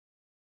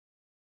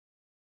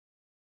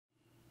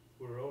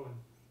We're rolling.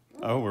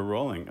 Oh, we're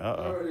rolling.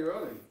 Uh-oh. We're already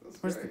rolling.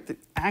 That's Where's great. the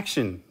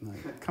action?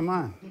 Like, come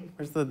on.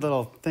 Where's the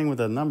little thing with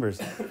the numbers?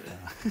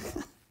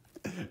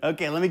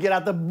 Okay, let me get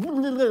out the...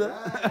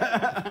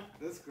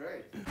 That's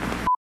great.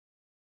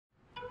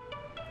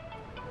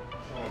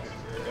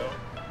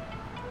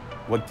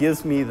 What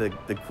gives me the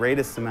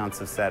greatest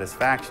amounts of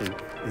satisfaction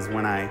is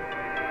when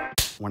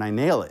I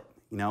nail it.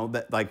 You know,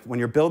 that, like when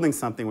you're building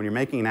something, when you're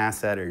making an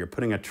asset or you're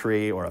putting a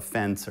tree or a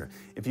fence, or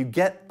if you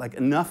get like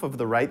enough of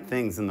the right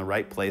things in the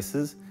right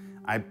places,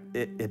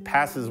 it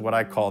passes what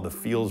I call the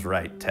feels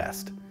right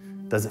test.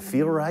 Does it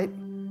feel right?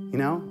 You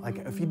know,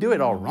 like if you do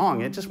it all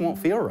wrong, it just won't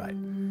feel right.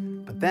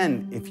 But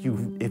then if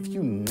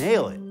you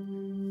nail it,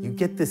 you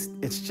get this,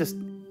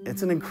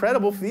 it's an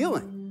incredible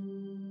feeling.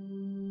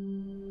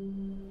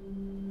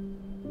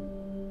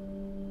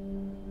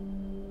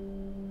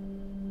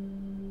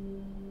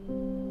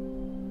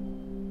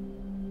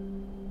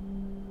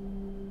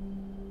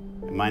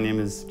 My name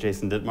is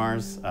Jason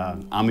Dittmars,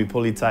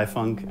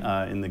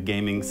 AmiPolizeiFunk in the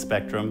gaming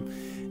spectrum,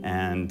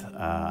 and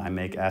I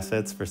make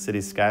assets for City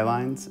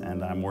Skylines,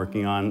 and I'm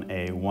working on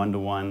a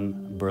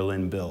one-to-one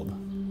Berlin build.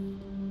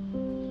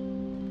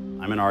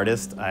 I'm an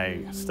artist.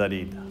 I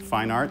studied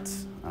fine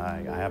arts.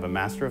 I have a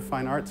Master of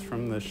Fine Arts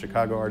from the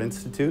Chicago Art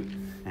Institute,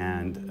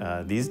 and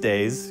these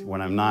days,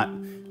 when I'm not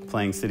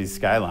playing City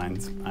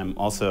Skylines, I'm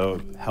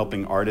also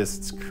helping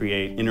artists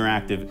create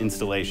interactive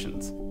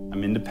installations.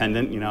 I'm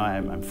independent, you know,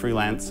 I'm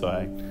freelance, so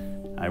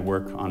I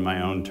work on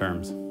my own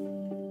terms.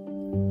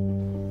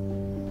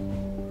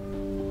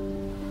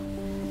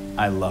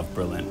 I love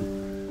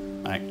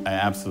Berlin. I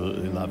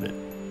absolutely love it.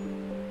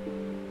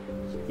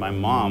 My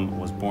mom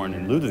was born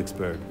in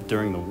Ludwigsburg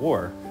during the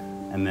war,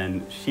 and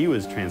then she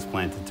was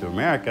transplanted to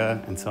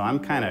America, and so I'm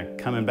kind of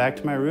coming back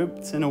to my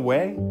roots in a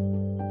way.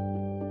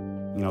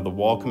 You know, the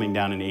wall coming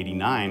down in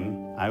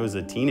 '89, I was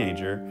a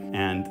teenager,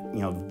 and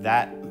you know,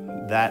 that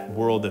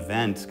world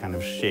event kind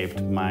of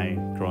shaped my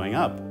growing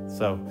up.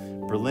 So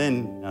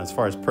Berlin, as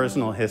far as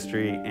personal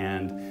history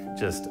and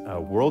just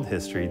world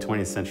history,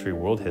 20th century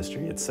world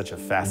history, it's such a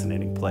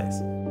fascinating place.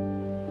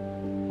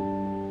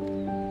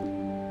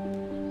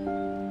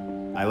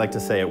 I like to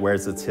say it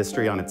wears its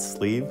history on its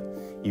sleeve.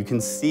 You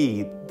can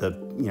see the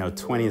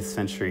 20th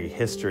century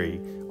history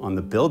on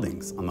the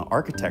buildings, on the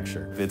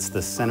architecture. It's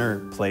the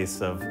center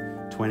place of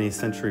 20th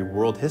century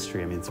world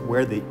history. I mean, it's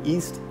where the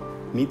East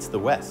meets the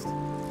West.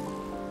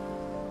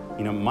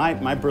 You know,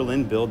 my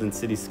Berlin build in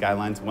City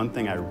Skylines, one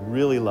thing I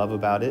really love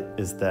about it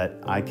is that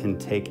I can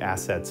take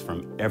assets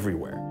from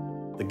everywhere.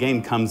 The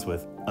game comes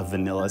with a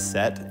vanilla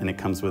set, and it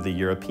comes with a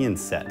European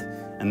set.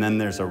 And then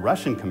there's a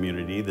Russian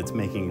community that's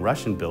making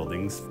Russian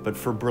buildings. But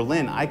for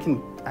Berlin, I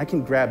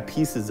can grab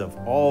pieces of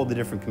all the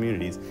different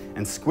communities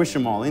and squish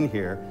them all in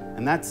here.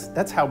 And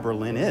that's how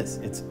Berlin is.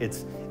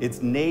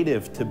 It's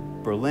native to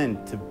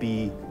Berlin to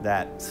be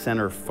that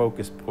center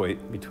focus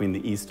point between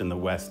the East and the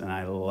West, and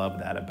I love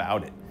that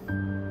about it.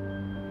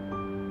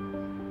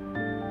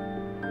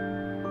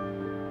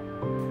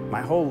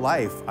 My whole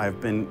life,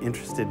 I've been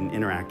interested in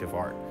interactive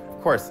art.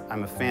 Of course,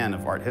 I'm a fan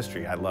of art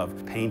history. I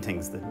love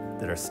paintings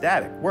that are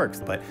static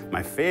works, but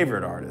my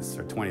favorite artists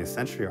are 20th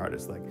century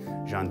artists like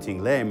Jean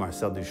Tinguely,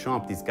 Marcel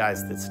Duchamp, these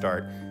guys that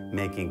start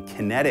making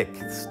kinetic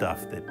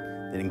stuff that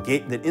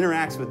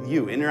interacts with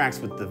you,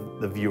 interacts with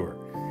the viewer.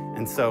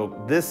 And so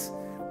this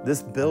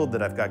build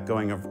that I've got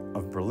going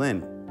of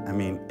Berlin, I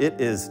mean,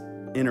 it is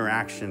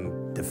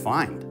interaction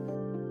defined.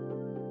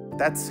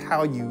 That's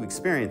how you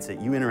experience it,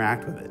 you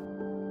interact with it.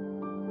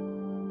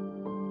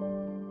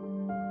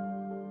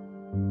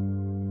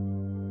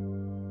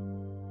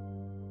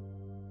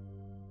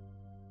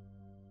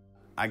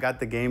 I got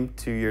the game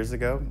 2 years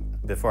ago,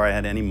 before I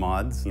had any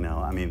mods. You know,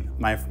 I mean,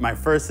 my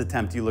first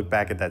attempt, you look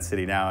back at that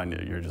city now and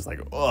you're just like,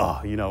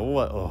 oh, you know,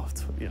 what, oh,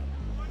 you know.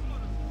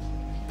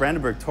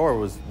 Brandenburg Tor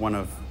was one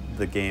of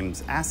the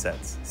game's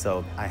assets,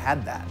 so I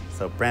had that.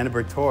 So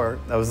Brandenburg Tor,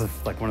 that was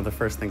like one of the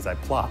first things I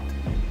plopped.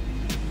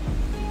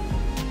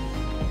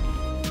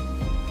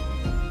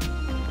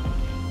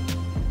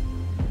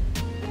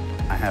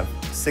 I have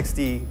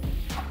 60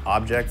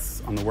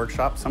 objects on the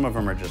workshop. Some of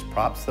them are just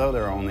props though.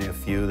 There are only a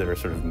few that are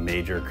sort of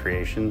major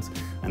creations.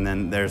 And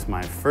then there's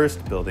my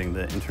first building,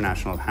 the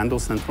International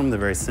Handelszentrum, the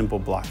very simple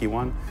blocky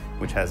one,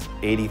 which has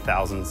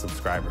 80,000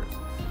 subscribers.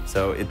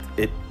 So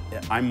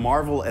I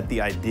marvel at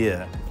the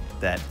idea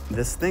that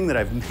this thing that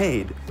I've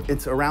made,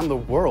 it's around the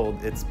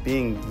world, it's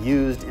being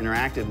used,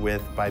 interacted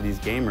with by these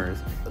gamers.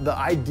 The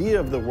idea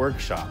of the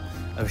workshop,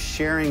 of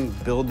sharing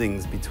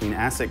buildings between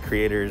asset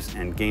creators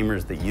and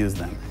gamers that use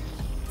them,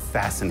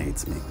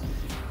 fascinates me.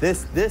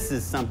 This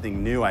is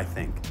something new, I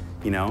think,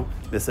 you know?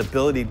 This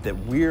ability that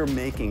we're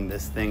making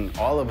this thing,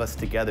 all of us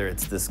together,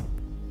 it's this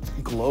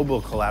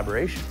global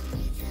collaboration.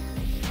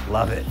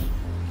 Love it.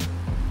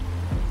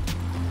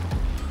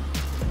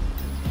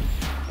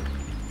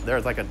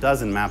 There's like a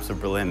dozen maps of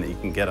Berlin that you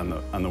can get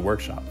on the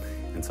workshop.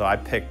 And so I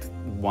picked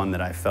one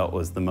that I felt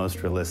was the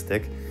most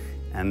realistic,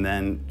 and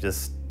then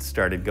just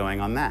started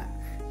going on that.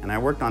 And I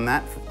worked on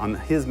that, on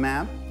his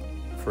map,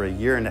 for 1.5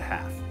 years.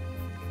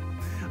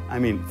 I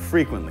mean,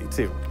 frequently,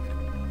 too.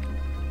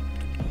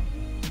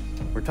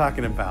 We're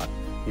talking about,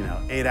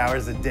 8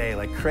 hours a day,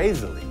 like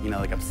crazily,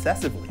 like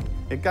obsessively.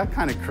 It got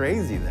kind of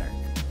crazy there.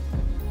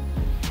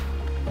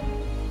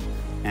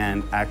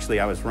 And actually,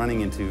 I was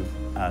running into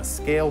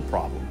scale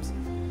problems.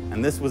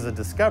 And this was a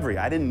discovery.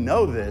 I didn't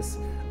know this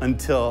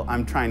until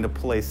I'm trying to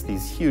place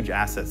these huge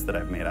assets that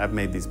I've made. I've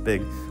made these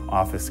big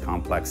office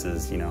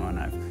complexes, and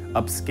I've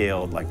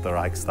upscaled like the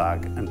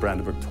Reichstag and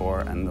Brandenburg Tor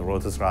and the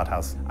Rotes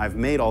Rathaus. I've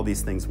made all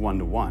these things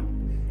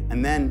one-to-one.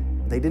 And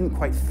then they didn't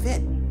quite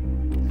fit.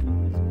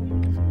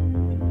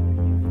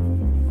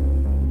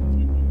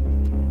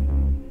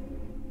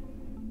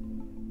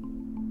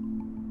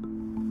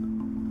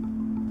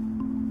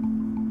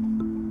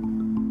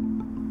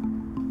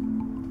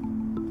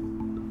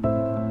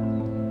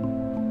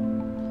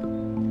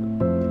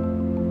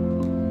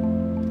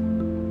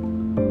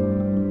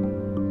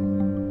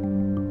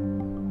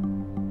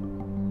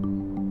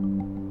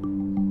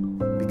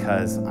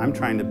 Because I'm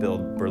trying to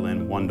build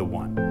Berlin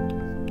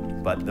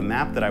one-to-one. But the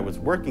map that I was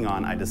working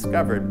on, I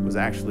discovered, was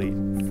actually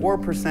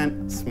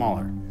 4%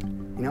 smaller.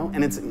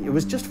 And it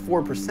was just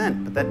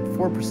 4%, but that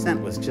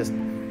 4% was just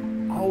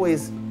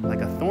always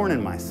like a thorn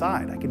in my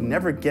side. I could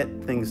never get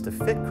things to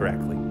fit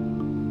correctly.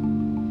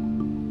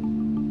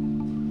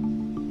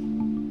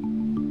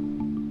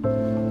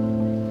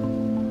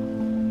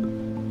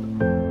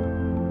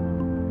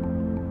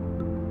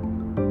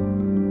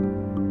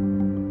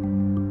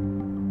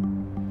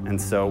 And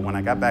so when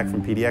I got back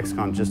from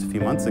PDXCon just a few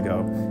months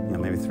ago,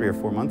 maybe 3 or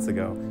 4 months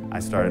ago, I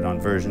started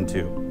on version 2.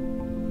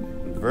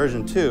 And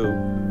version 2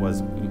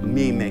 was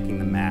me making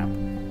the map,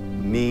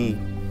 me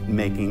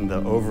making the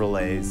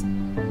overlays.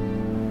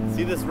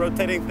 See this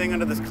rotating thing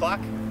under this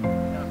clock?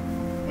 Yeah.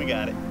 We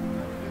got it.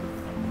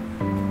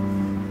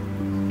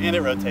 And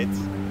it rotates.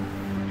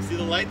 You see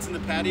the lights in the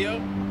patio?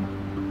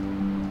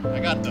 I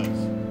got those.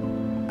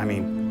 I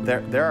mean,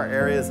 there are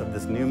areas of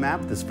this new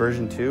map, this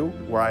version 2,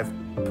 where I've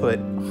put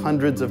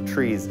hundreds of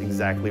trees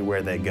exactly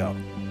where they go.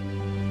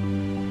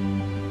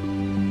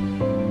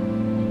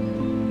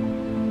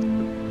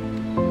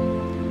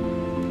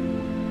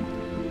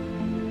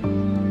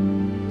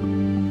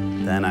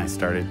 Then I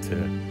started to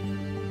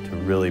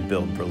really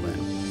build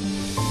Berlin.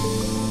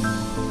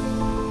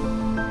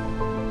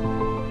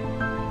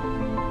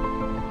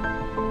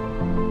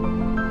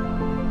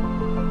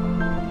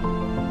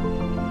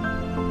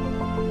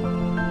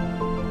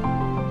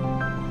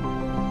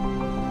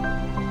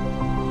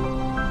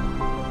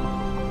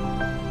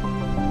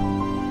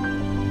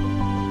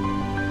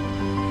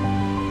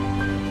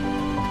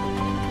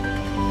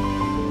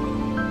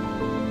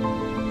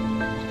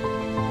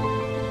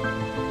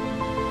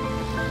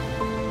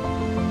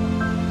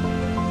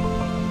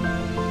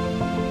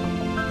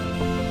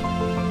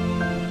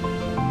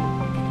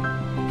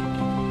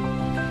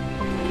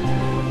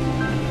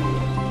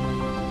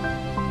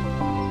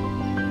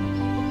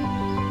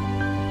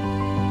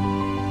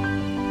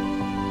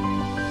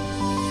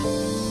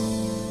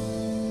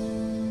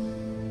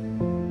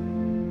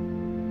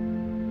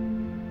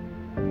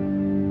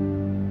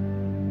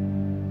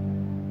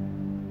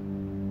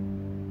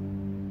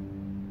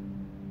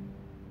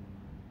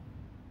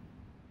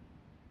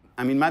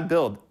 I mean, my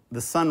build, the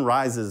sun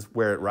rises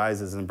where it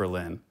rises in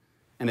Berlin,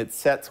 and it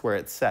sets where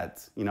it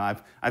sets.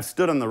 I've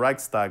stood on the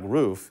Reichstag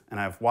roof, and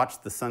I've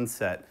watched the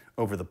sunset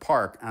over the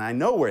park, and I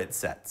know where it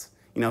sets.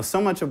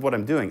 So much of what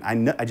I'm doing,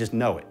 I just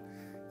know it.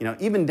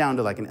 Even down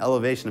to like an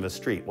elevation of a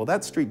street. Well,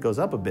 that street goes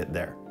up a bit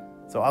there.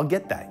 So I'll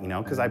get that,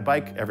 because I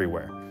bike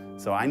everywhere.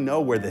 So I know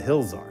where the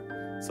hills are.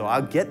 So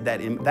I'll get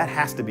that in, that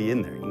has to be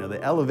in there.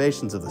 The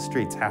elevations of the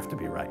streets have to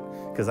be right.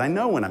 Because I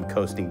know when I'm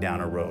coasting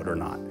down a road or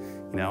not.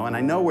 And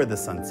I know where the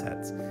sun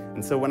sets.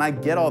 And so when I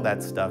get all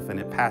that stuff and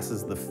it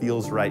passes the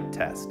feels right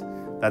test,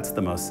 that's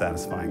the most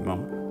satisfying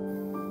moment.